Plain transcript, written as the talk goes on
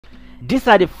These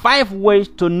are the 5 ways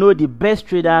to know the best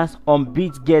traders on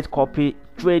Bitget copy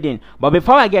trading. But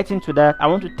before I get into that, I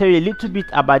want to tell you a little bit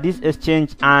about this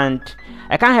exchange, and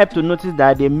I can't help to notice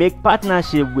that they make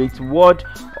partnership with world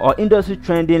or industry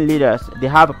trending leaders. They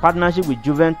have a partnership with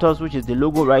Juventus, which is the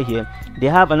logo right here. They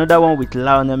have another one with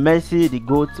Lionel Messi, the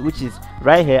GOAT, which is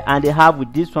right here, and they have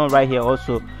with this one right here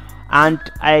also. And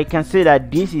I can say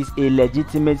that this is a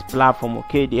legitimate platform.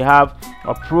 Okay, they have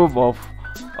a proof of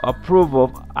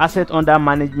asset under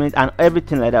management and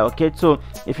everything like that. Okay, so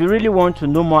if you really want to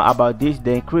know more about this,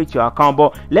 then create your account.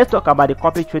 But let's talk about the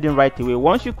copy trading right away.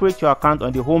 Once you create your account,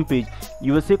 on the home page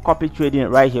you will see copy trading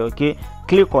right here. Okay,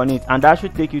 click on it and that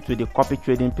should take you to the copy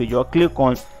trading page, or click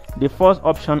on the first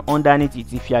option underneath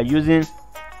it if you are using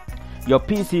your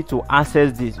PC to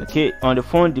access this. Okay, on the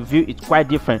phone the view is quite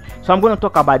different. So I'm going to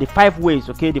talk about the 5 ways,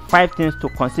 okay, the 5 things to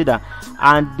consider.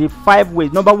 And the 5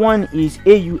 ways, number 1 is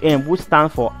AUM, which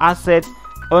stands for asset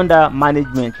under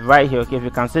management right here. Okay, if you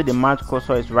can see the mouse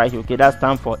cursor is right here. Okay, that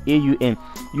stands for AUM.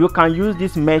 You can use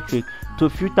this metric to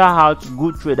filter out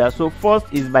good traders. So first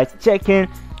is by checking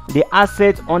the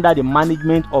assets under the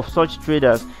management of such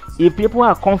traders. If people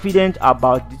are confident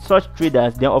about such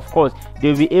traders, then of course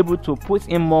they'll be able to put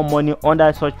in more money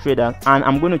under such traders. And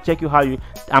I'm going to teach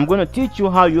you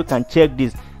how you can check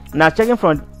this. Now, checking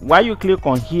from while you click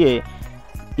on here,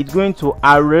 it's going to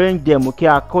arrange them, okay,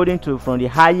 according to from the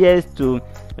highest to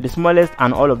the smallest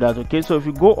and all of that. Okay, so if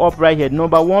you go up right here,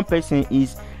 number 1 person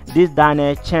is this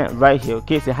Daniel Chen right here.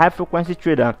 Okay, it's a high frequency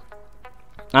trader,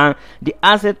 and the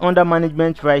asset under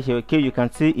management right here, okay, you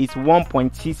can see it's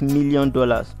 $1.6 million.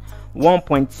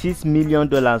 $1.6 million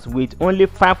with only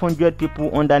 500 people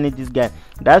underneath this guy.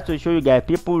 That's to show you guys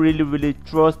people really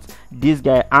trust this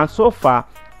guy. And so far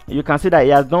you can see that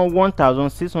he has done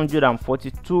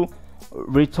 1,642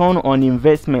 return on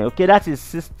investment. Okay, that is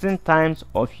 16 times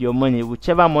of your money,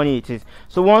 whichever money it is.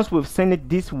 So once we've seen it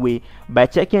this way, by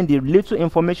checking the little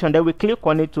information, then we click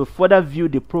on it to further view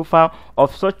the profile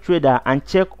of such trader and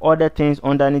check other things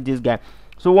underneath this guy.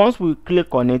 So once we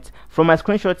click on it, from my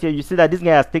screenshot here, you see that this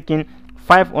guy has taken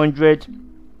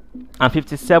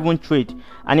 557 trades,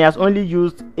 and he has only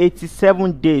used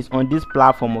 87 days on this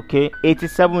platform. Okay,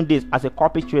 87 days as a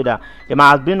copy trader. He might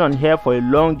have been on here for a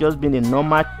long, just being a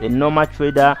normal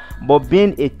trader, but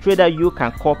being a trader you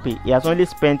can copy, he has only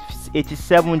spent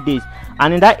 87 days,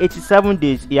 and in that 87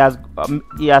 days he has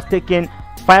taken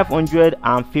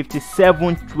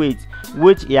 557 trades,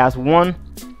 which he has won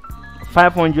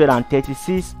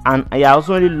 536, and I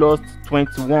also only lost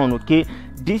 21. Okay,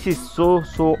 this is so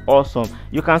awesome.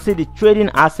 You can see the trading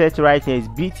assets right here is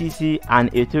BTC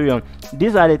and Ethereum.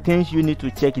 These are the things you need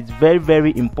to check. It's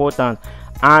very important.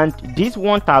 And this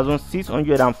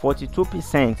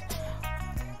 1,642%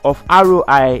 of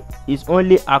ROI is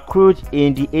only accrued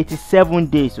in the 87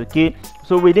 days. Okay,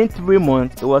 so within 3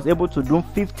 months it was able to do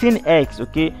 15x.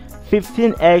 Okay,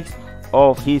 15x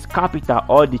of his capital,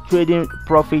 or the trading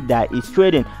profit that is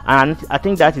trading. And I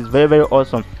think that is very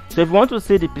awesome. So if you want to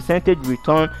see the percentage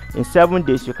return in 7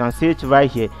 days, you can see it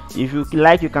right here. If you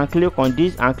like, you can click on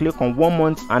this and click on 1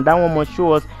 month, and that 1 month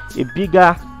shows a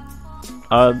bigger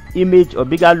image or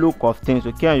bigger look of things.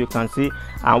 Okay, and you can see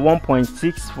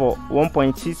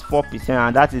 1.64%,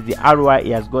 and that is the ROI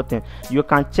he has gotten. You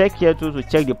can check here too to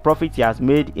check the profit he has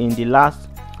made in the last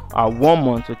 1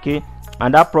 month. Okay,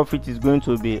 and that profit is going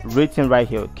to be written right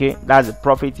here. Okay, that's the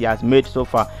profit he has made so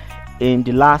far in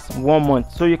the last 1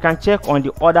 month. So you can check on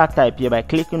the order type here by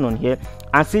clicking on here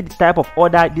and see the type of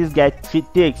order this guy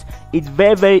takes. It's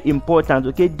very important.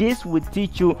 Okay, this will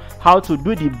teach you how to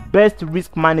do the best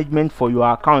risk management for your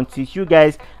account, since you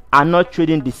guys are not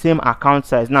trading the same account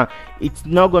size. Now, it's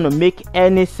not going to make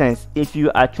any sense if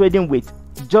you are trading with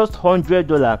just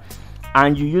 $100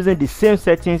 and you're using the same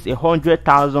settings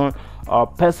 100,000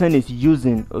 person is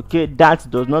using. Okay, that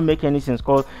does not make any sense,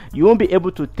 because you won't be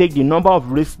able to take the number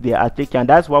of risks they are taking.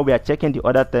 That's why we are checking the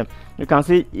other term. You can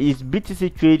see his BTC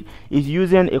trade is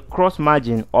using a cross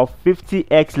margin of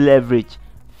 50x leverage.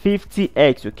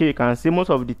 50x. Okay, you can see most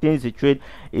of the things he trade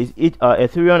is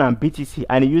Ethereum and BTC,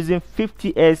 and using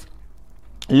 50x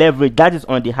leverage. That is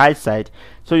on the high side.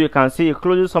 So you can see he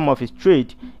closes some of his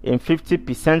trade in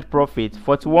 50% profit,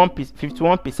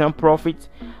 51% profit,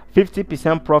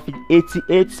 50% profit,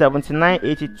 88, 79,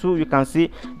 82. You can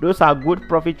see those are good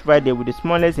profit right there, with the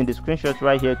smallest in the screenshot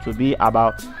right here to be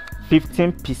about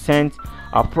 15%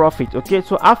 profit. Okay,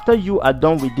 so after you are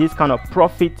done with this kind of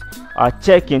profit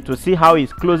checking to see how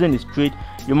he's closing his trade,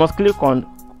 you must click on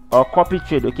copy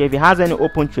trade. Okay, if he has any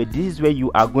open trade, this is where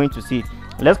you are going to see it.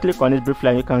 Let's click on this briefly,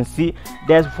 and you can see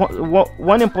there's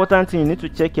one important thing you need to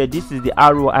check here. This is the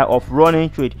ROI of running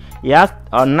trade. It has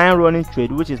a 9 running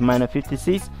trade, which is minus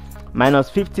 56, minus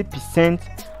 50%,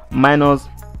 minus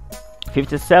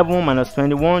 57, minus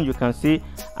 21, you can see,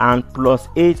 and plus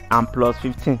 8 and plus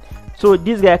 15. So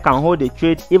this guy can hold a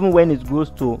trade even when it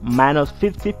goes to minus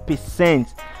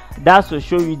 50%. That's to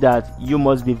show you that you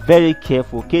must be very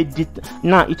careful. Okay,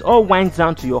 now it all winds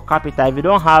down to your capital. If you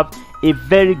don't have a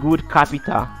very good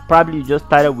capital, probably you just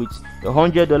started with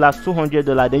 $100,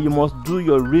 $200, then you must do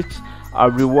your risk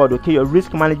reward. Okay, your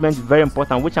risk management is very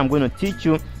important, which I'm going to teach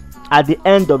you at the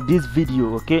end of this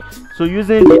video. Okay, so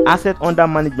using the asset under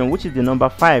management, which is the number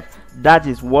 5, that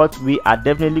is what we are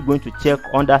definitely going to check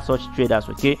under such traders.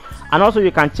 Okay, and also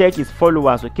you can check his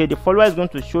followers. Okay, the follower is going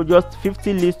to show just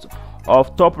 50 lists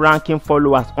of top ranking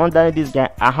followers under this guy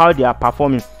and how they are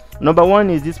performing. Number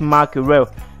 1 is this Mark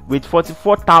Rel with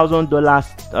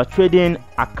 $44,000 trading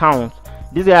account.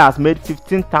 This guy has made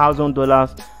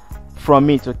 $15,000 from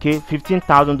it. Okay,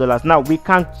 $15,000. Now we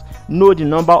can't know the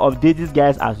number of days this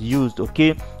guy has used,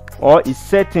 okay, or his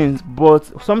settings, but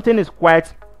something is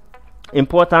quite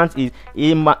important is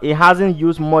he hasn't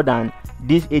used more than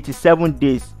these 87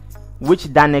 days,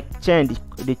 which Dan Chen,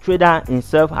 the trader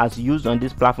himself, has used on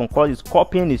this platform, because he's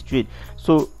copying his trade.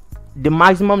 So the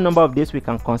maximum number of days we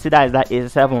can consider is that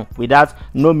 87 without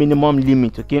no minimum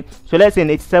limit. Okay, so let's say in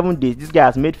 87 days this guy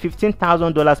has made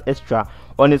 $15,000 extra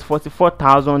on his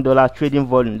 $44,000 trading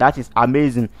volume. That is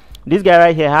amazing. This guy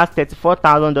right here has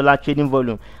 $34,000 trading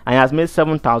volume and he has made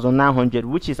 $7,900,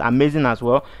 which is amazing as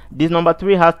well. This number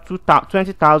 3 has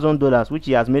 $20,000, which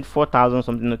he has made 4,000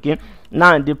 something. Okay,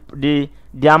 now the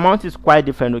amount is quite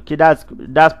different. Okay, that's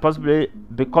possibly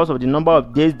because of the number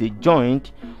of days they joined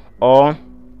or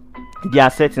their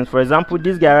settings. For example,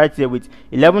 this guy right here with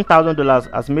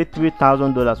 $11,000 has made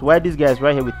 $3,000, while this guy is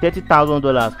right here with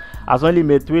 $30,000 has only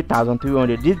made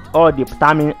 $3,300. This all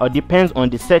depends on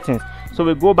the settings. So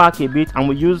we go back a bit and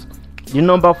we use the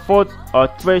number 4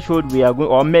 threshold we are going,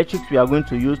 or metrics we are going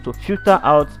to use to filter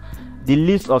out the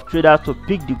list of traders to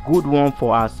pick the good one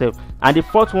for ourselves. And the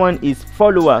 4th one is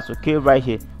followers. Okay, right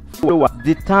here, followers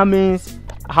determines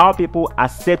how people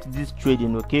accept this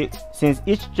trading. Okay, since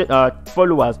each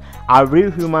followers are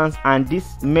real humans and these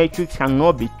metrics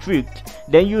cannot be tricked,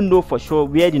 then you know for sure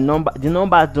where the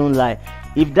numbers don't lie.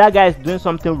 If that guy is doing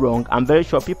something wrong, I'm very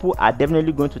sure people are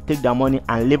definitely going to take their money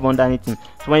and live underneath him.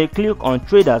 So when you click on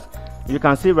traders, you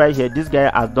can see right here this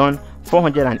guy has done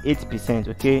 480%.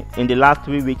 Okay, in the last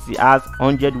 3 weeks he has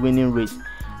 100 winning rates.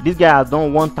 This guy has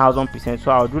done 1000%.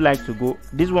 So I would like to go,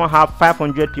 this one have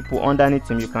 500 people underneath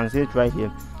him. You can see it right here.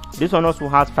 This one also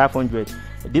has 500.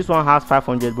 This one has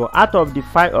 500. But out of the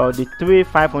 3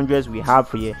 500s we have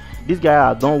here, this guy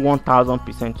has done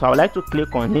 1000%. So I would like to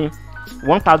click on him.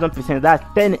 1000%, that's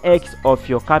 10x of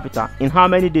your capital. In how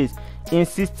many days? In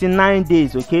 69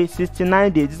 days. Okay,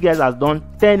 69 days this guy has done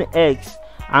 10x,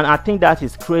 and I think that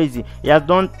is crazy. He has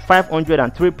done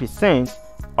 503%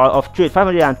 of trade,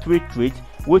 503 trades,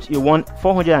 which he won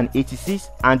 486,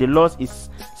 and the loss is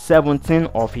 17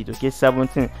 of it. Okay,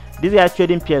 17. This guy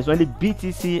trading pairs only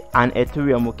BTC and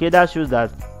Ethereum. Okay, that shows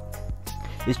that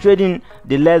he's trading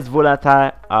the less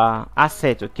volatile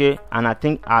asset. Okay, and I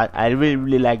think I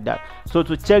really like that. So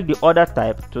to check the order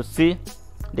type, to see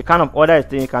the kind of order is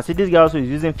taking, you can see this guy also is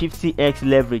using 50x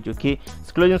leverage. Okay,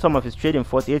 it's closing some of his trading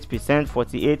 48%,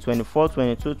 48, 24,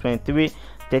 22, 23,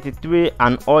 33,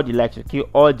 and all the likes. Okay,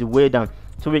 all the way down.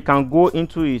 So we can go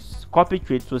into his copy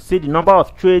trade to see the number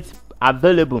of trades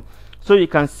available. So you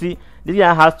can see this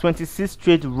guy has 26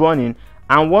 trades running,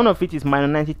 and one of it is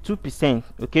minus 92%.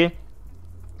 Okay,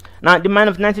 now the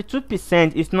minus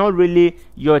 92% is not really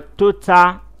your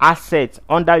total asset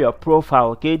under your profile.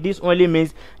 Okay, this only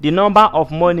means the number of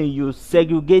money you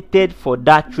segregated for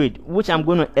that trade, which I'm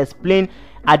going to explain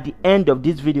at the end of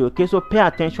this video. Okay, so pay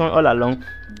attention all along.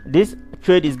 This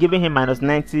trade is giving him minus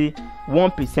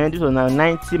 91%. This was now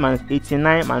 90, minus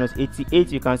 89, minus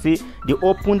 88. You can see the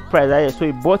open price right here. So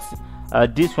he bought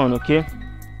this one. Okay,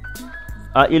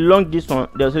 he longed this one.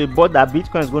 So he bought that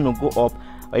Bitcoin is going to go up.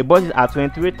 He bought it at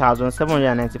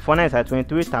 23,794. Now it's at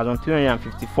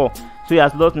 23,354. So he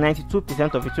has lost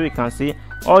 92% of it. So you can see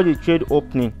all the trade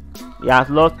opening, he has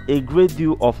lost a great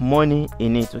deal of money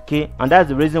in it. Okay, and that's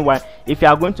the reason why if you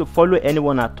are going to follow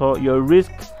anyone at all, your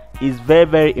risk is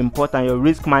very important, your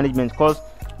risk management, because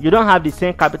you don't have the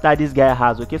same capital this guy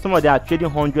has. Okay, some of them are trading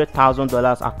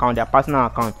 $100,000 account, their personal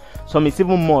account. Some is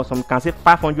even more, some can say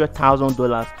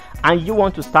 $500,000, and you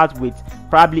want to start with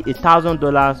probably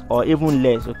 $1,000 or even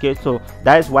less. Okay, so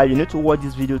that is why you need to watch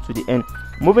this video to the end.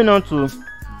 Moving on to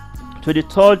the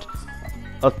third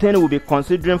thing we'll be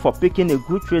considering for picking a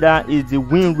good trader is the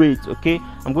win rate. Okay,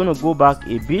 I'm going to go back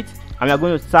a bit and we are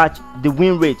going to search the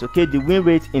win rate. Okay, the win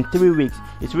rate in 3 weeks.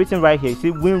 It's written right here. You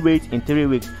see win rate in 3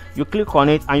 weeks. You click on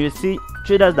it and you see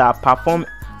traders that are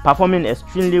performing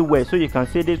extremely well. So you can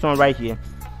see this one right here.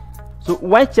 So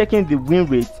while checking the win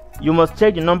rate, you must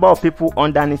check the number of people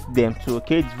underneath them too.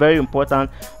 Okay, it's very important.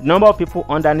 The number of people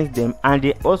underneath them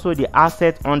and also the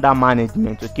asset under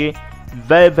management. Okay,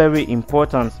 very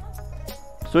important.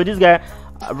 So this guy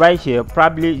right here,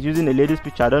 probably using a lady's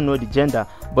picture, I don't know the gender,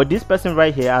 but this person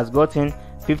right here has gotten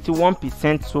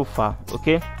 51% so far.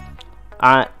 Okay,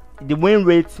 the win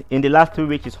rate in the last 3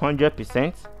 weeks is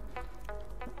 100%.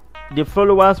 The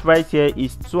followers right here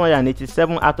is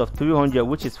 287 out of 300,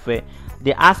 which is fair.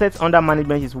 The assets under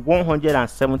management is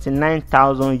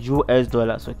 179,000 US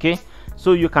dollars. Okay,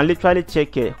 so you can literally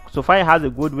check it. So far it has a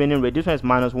good winning rate. This one is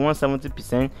minus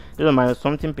 170%, this one minus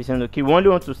something percent. Okay, we only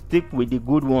want to stick with the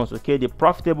good ones, okay, the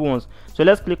profitable ones. So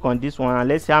let's click on this one and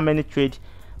let's see how many trades.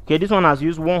 Okay, this one has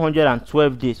used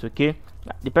 112 days. Okay,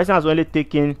 the person has only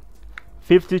taken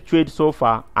 50 trades so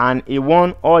far and he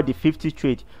won all the 50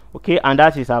 trades. Okay, and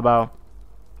that is about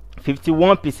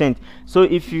 51%. So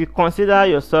if you consider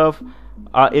yourself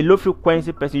a low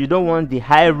frequency person, you don't want the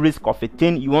high risk of a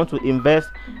thing, you want to invest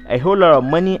a whole lot of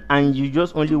money and you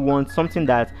just only want something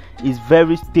that is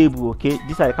very stable. Okay,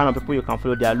 these are the kind of people you can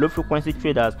follow. They are low frequency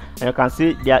traders and you can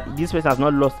see that this person has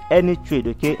not lost any trade.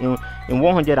 Okay, in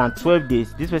 112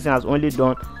 days this person has only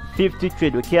done 50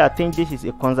 trade. Okay, I think this is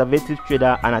a conservative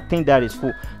trader and I think that is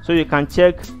cool. So you can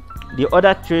check the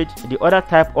other trade, the other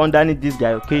type underneath this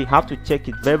guy. Okay, you have to check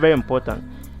it, very important.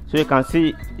 So you can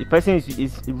see the person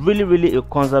is really a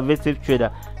conservative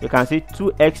trader. You can see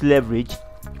 2x leverage.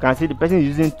 You can see the person is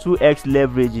using 2x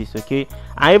leverages. Okay,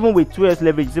 and even with 2x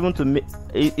leverage is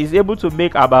able to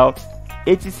make about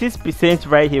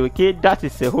 86% right here. Okay, that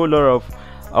is a whole lot of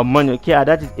money. Okay, and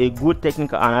that is a good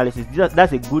technical analysis.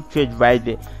 That's a good trade right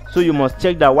there. So you must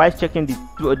check that while checking the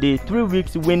 3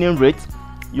 weeks winning rate.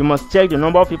 You must check the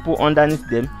number of people underneath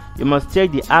them. You must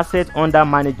check the assets under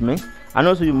management, and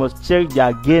also you must check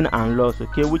their gain and loss.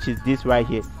 Okay, which is this right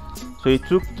here. So it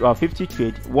took 50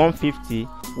 trade, 150,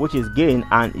 which is gain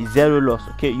and 0 loss.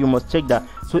 Okay, you must check that.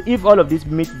 So if all of this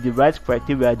meets the right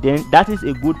criteria, then that is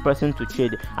a good person to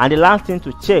trade. And the last thing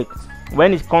to check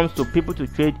when it comes to people to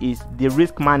trade is the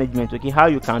risk management. Okay, how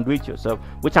you can do it yourself,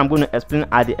 which I'm going to explain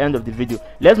at the end of the video.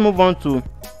 Let's move on to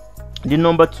the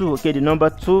number 2. Okay, the number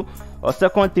 2 or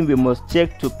second thing we must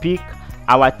check to pick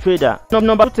our trader.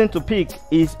 Number 2 thing to pick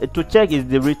is to check is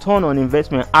the return on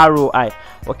investment, ROI.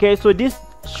 Okay, so this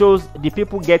shows the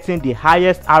people getting the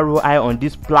highest ROI on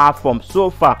this platform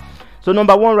so far. So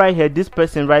number 1 right here, this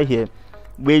person right here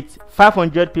with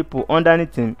 500 people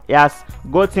underneath him, he has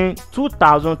gotten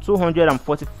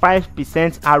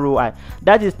 2,245% ROI.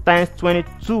 That is times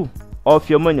 22 of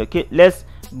your money. Okay, let's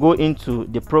go into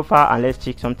the profile and let's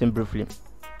check something briefly.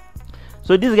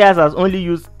 So this guy has only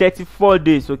used 34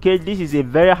 days. Okay, this is a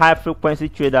very high frequency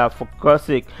trader, for God's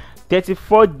sake.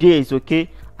 34 days. Okay,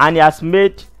 and he has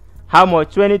made how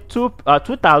much?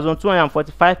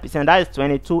 2,245%. That is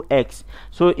 22x.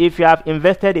 So if you have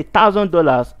invested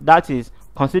 $1,000, that is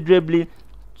considerably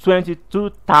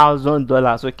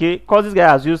 $22,000. Okay, because this guy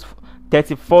has used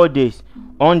 34 days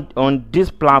on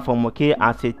this platform. Okay,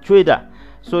 as a trader.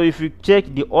 So if you check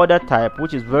the other type,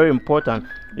 which is very important,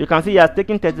 you can see he has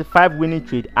taken 35 winning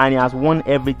trade and he has won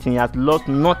everything. He has lost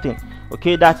nothing.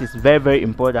 Okay, that is very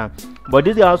important. But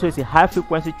this guy also is a high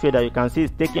frequency trader. You can see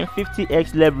he's taking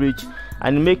 50x leverage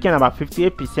and making about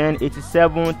 58%,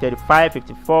 87, 35,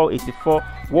 54, 84,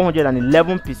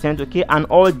 111%. Okay, and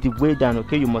all the way down.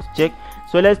 Okay, you must check.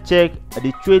 So let's check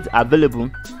the trades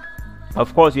available.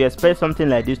 Of course, you expect something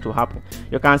like this to happen.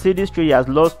 You can see this trade has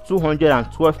lost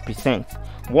 212%,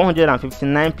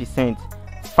 159%,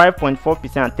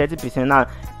 5.4%, and 30%. Now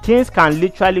things can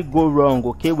literally go wrong,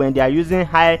 okay, when they are using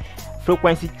high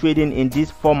frequency trading in this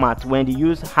format, when they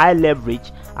use high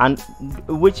leverage, and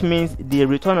which means the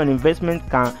return on investment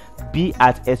can be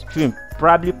at extreme,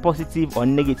 probably positive or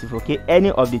negative. Okay,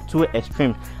 any of the two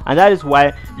extremes, and that is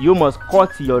why you must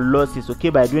cut your losses, okay,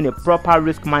 by doing a proper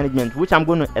risk management, which I'm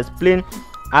going to explain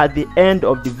at the end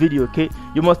of the video. Okay,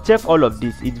 you must check all of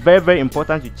this. It's very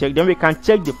important to check. Then we can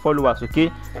check the followers. Okay,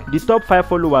 the top 5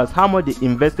 followers, how much they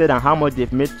invested and how much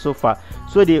they've made so far.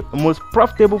 So the most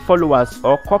profitable followers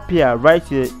or copier right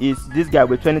here is this guy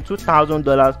with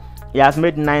 $22,000. He has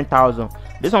made 9,000.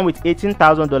 This one with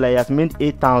 $18,000, he has made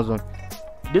 8,000.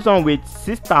 This one with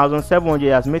 6,700, he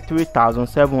has made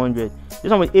 3,700. This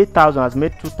one with 8,000 has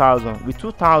made 2,000. With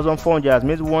 2,400 has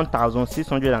made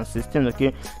 1,616.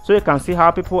 Okay, so you can see how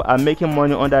people are making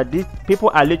money under this. People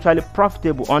are literally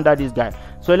profitable under this guy.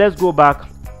 So let's go back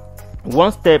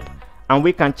one step and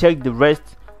we can check the rest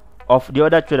of the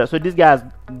other traders. So this guy has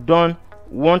done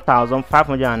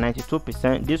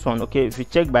 1,592%. This one, okay, if you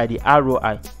check by the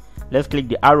ROI, let's click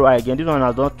the ROI again. This one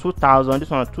has done 2,000. This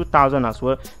one has 2,000 as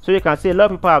well. So you can see a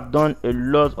lot of people have done a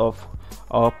lot of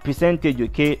percentage,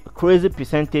 okay, crazy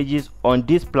percentages on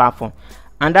this platform,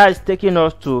 and that is taking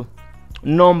us to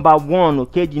number one,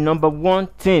 okay, the number one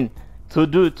thing to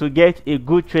do to get a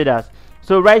good traders.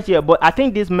 So right here, but I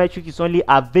think this metric is only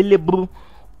available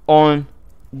on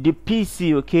the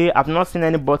PC, okay. I've not seen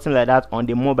any button like that on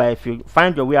the mobile. If you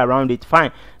find your way around it,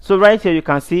 fine. So right here you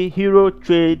can see Hero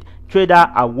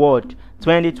Trader Award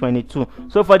 2022.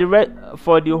 So for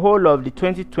the whole of the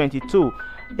 2022,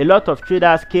 a lot of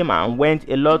traders came and went,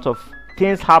 a lot of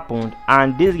things happened,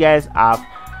 and these guys have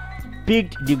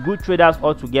picked the good traders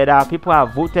all together. People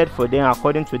have voted for them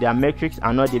according to their metrics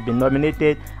and not they've been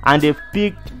nominated, and they've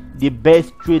picked the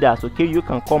best traders. Okay, you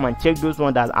can come and check those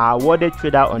ones that are awarded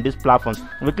trader on this platform.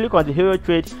 If we click on the Hero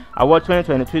Trade Award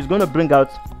 2022, it's going to bring out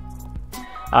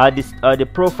the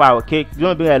profile. Okay, it's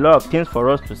going to bring a lot of things for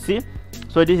us to see.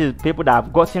 So this is people that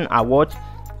have gotten awards,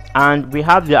 and we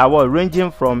have the award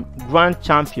ranging from Grand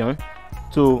Champion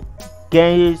to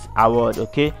Genghis Award.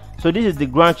 Okay, so this is the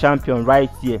Grand Champion right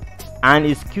here, and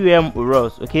it's QM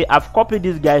Uros. Okay, I've copied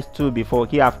these guys too before.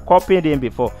 Okay, I've copied them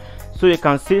before. So you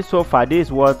can see so far this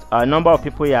is what a number of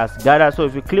people he has gathered. So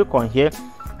if you click on here,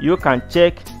 you can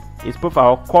check his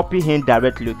profile, copy him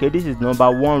directly. Okay, this is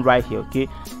number one right here. Okay,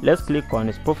 let's click on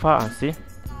his profile and see.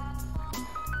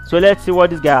 So let's see what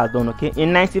this guy has done. Okay,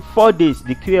 in 94 days,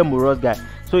 the QM Uros guy,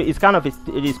 so it's kind of it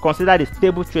is considered a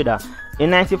stable trader. In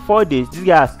 94 days, this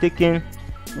guy has taken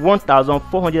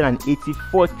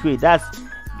 1,484 trades. That's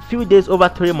few days over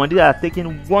 3 months. This guy has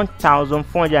taken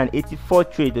 1,484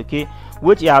 trades. Okay,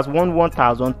 which he has won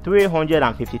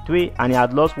 1,353 and he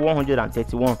has lost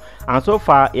 131, and so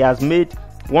far he has made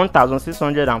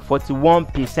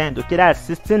 1,641%. Okay, that's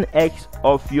 16x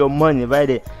of your money right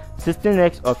there.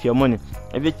 16x of your money.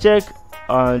 If you check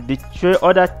the trade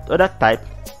other type,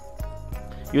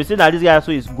 you see that this guy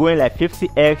also is going like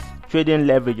 50x trading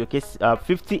leverage. Okay,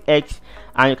 50x,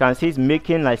 and you can see he's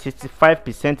making like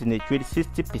 65% in the trade,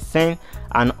 60%,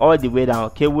 and all the way down.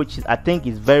 Okay, which is, I think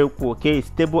is very cool. Okay, it's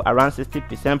stable around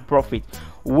 60% profit,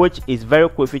 which is very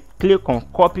cool. If you click on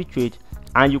copy trade,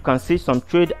 and you can see some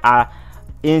trade are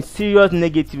in serious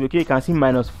negative. Okay, you can see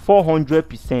minus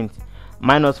 400%.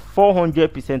 Minus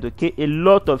 400%. Okay, a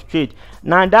lot of trade.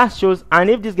 Now that shows, and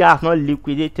if this guy has not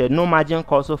liquidated, no margin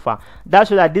call so far, that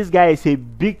shows that this guy is a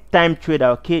big time trader.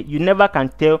 Okay, you never can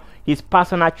tell his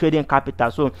personal trading capital,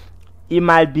 so he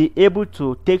might be able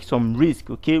to take some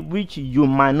risk, okay, which you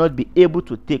might not be able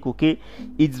to take. Okay,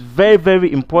 it's very,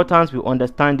 very important we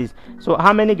understand this. So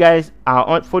how many guys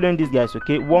are following these guys?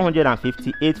 Okay,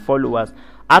 158 followers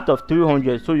out of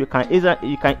 300. So you can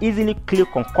easily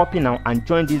click on copy now and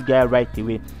join this guy right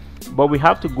away. But we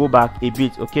have to go back a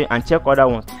bit, okay, and check other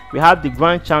ones. We have the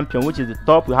Grand Champion, which is the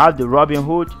top. We have the Robin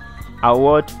Hood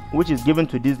Award, which is given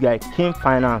to this guy, King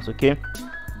Finance. Okay,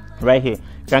 right here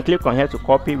you can click on here to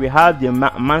copy. We have the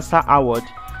Mansa Award,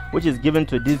 which is given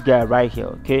to this guy right here.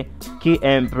 Okay,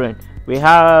 QM Brand. We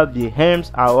have the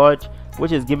Helms Award,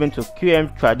 which is given to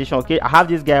QM Tradition. Okay, I have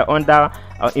this guy under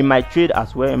in my trade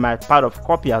as well, in my part of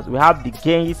copiers. We have the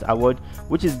Genghis Award,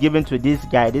 which is given to this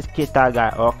guy, this Keta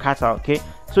guy or Kata. Okay,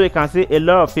 so you can see a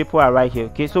lot of people are right here.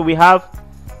 Okay, so we have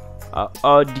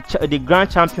the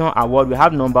Grand Champion Award. We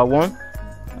have number one.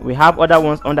 We have other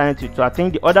ones underneath it. So I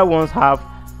think the other ones have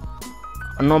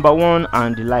number one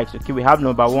and the likes. Okay, we have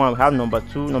number one, we have number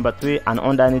two, number three, and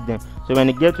underneath them. So when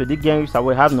you get to the Genghis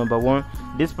Award, we have number one.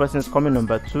 This person is coming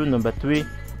number two, number three,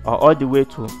 or all the way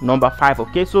to number 5.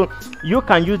 Okay, so you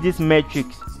can use these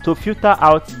metrics to filter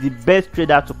out the best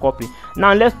trader to copy.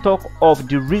 Now let's talk of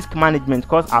the risk management,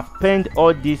 because I've penned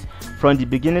all this from the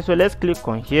beginning. So let's click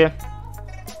on here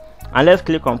and let's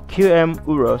click on QM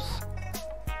Uros,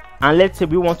 and let's say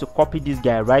we want to copy this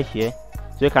guy right here.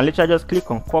 So you can literally just click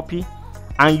on copy,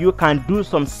 and you can do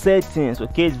some settings.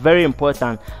 Okay, it's very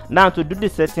important. Now to do the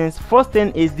settings, first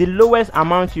thing is the lowest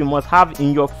amount you must have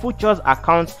in your futures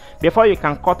account before you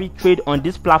can copy trade on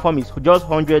this platform is just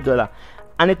 $100,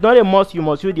 and it's not a must you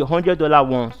must use the $100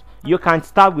 ones. You can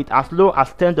start with as low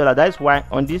as $10. That is why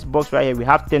on this box right here we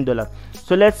have $10.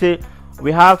 So let's say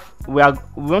we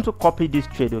want to copy this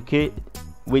trade, okay,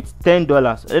 with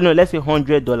 $10. No, let's say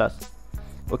 $100.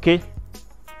 Okay,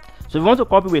 so if we want to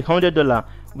copy with $100,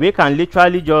 we can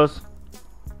literally just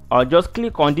or just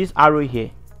click on this arrow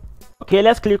here. Okay,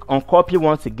 let's click on copy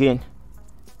once again,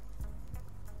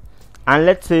 and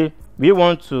let's say we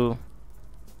want to,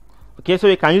 okay, so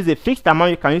you can use a fixed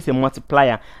amount, you can use a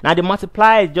multiplier. Now the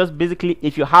multiplier is just basically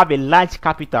if you have a large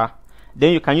capital,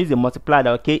 then you can use a multiplier.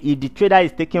 Okay, if the trader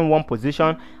is taking one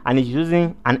position and is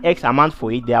using an X amount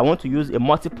for it, they want to use a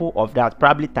multiple of that,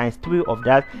 probably times 3 of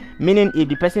that, meaning if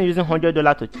the person is using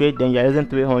 $100 to trade, then you're using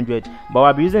 300, but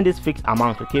I'll be using this fixed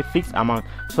amount. Okay, fixed amount.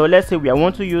 So let's say we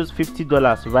want to use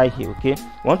 $50 right here. Okay,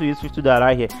 want to use $50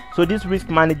 right here. So this risk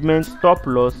management, stop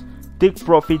loss, take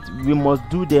profit, we must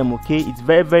do them. Okay, it's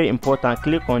very, very important.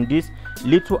 Click on this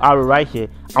little arrow right here,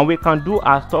 and we can do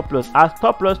our stop loss. Our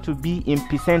stop loss to be in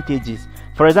percentages.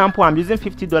 For example, I'm using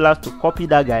 $50 to copy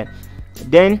that guy,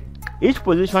 then each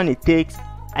position it takes,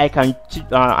 I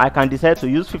can decide to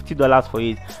use $50 for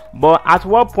it. But at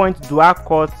what point do I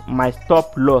cut my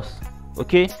stop loss?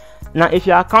 Okay, now if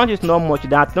your account is not much,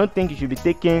 then I don't think you should be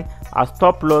taking a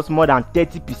stop loss more than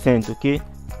 30%. Okay,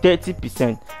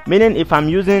 30%, meaning if I'm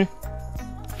using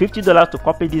 $50 to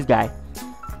copy this guy,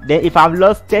 then if I've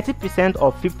lost 30%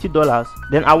 of $50,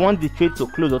 then I want the trade to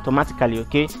close automatically.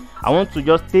 Okay, I want to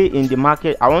just stay in the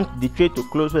market, I want the trade to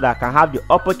close so that I can have the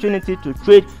opportunity to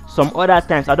trade some other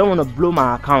times. I don't want to blow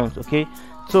my account. Okay,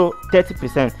 so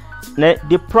 30%. Now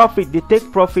the profit, the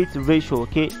take profit ratio,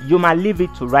 okay, you might leave it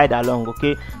to ride along.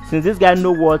 Okay, since this guy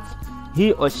know what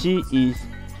he or she is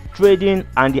trading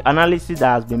and the analysis that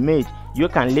has been made, you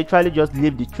can literally just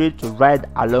leave the trade to ride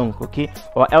along. Okay,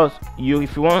 or else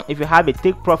if you have a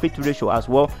take profit ratio as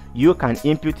well, you can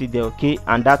input it there. Okay,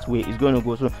 and that way it's going to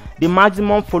go. So the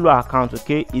maximum follow account,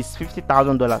 okay, is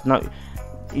 $50,000. Now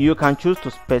you can choose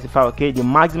to specify, okay, the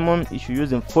maximum you should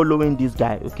use in following this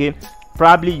guy. Okay,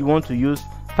 probably you want to use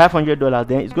 $500,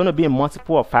 then it's going to be a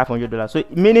multiple of $500. So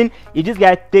meaning if this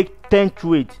guy take 10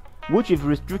 trades, which if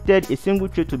restricted a single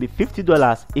trade to be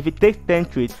 $50, if it takes 10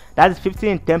 trades, that is 50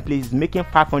 in 10 places, making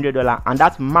 $500, and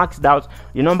that's maxed out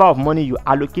the number of money you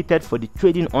allocated for the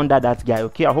trading under that guy.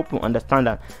 Okay, I hope you understand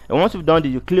that. And once you've done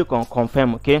this, you click on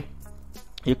confirm. Okay,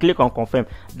 you click on confirm.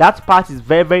 That part is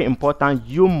very, very important.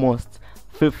 You must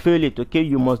fulfill it. Okay,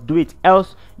 you must do it,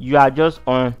 else you are just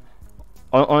on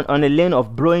a lane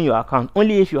of blowing your account.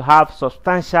 Only if you have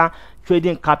substantial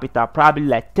trading capital, probably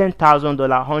like $10,000,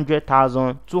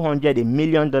 $100,000, $200,000, $1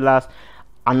 million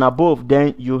and above,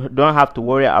 then you don't have to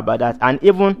worry about that. And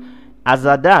even as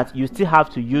at that, you still have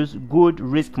to use good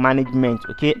risk management.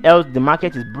 Okay, else the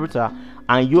market is brutal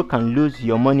and you can lose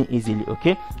your money easily.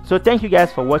 Okay, so thank you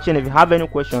guys for watching. If you have any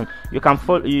question, you can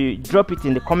drop it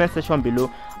in the comment section below,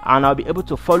 and I'll be able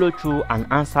to follow through and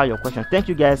answer your question. Thank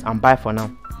you guys, and bye for now.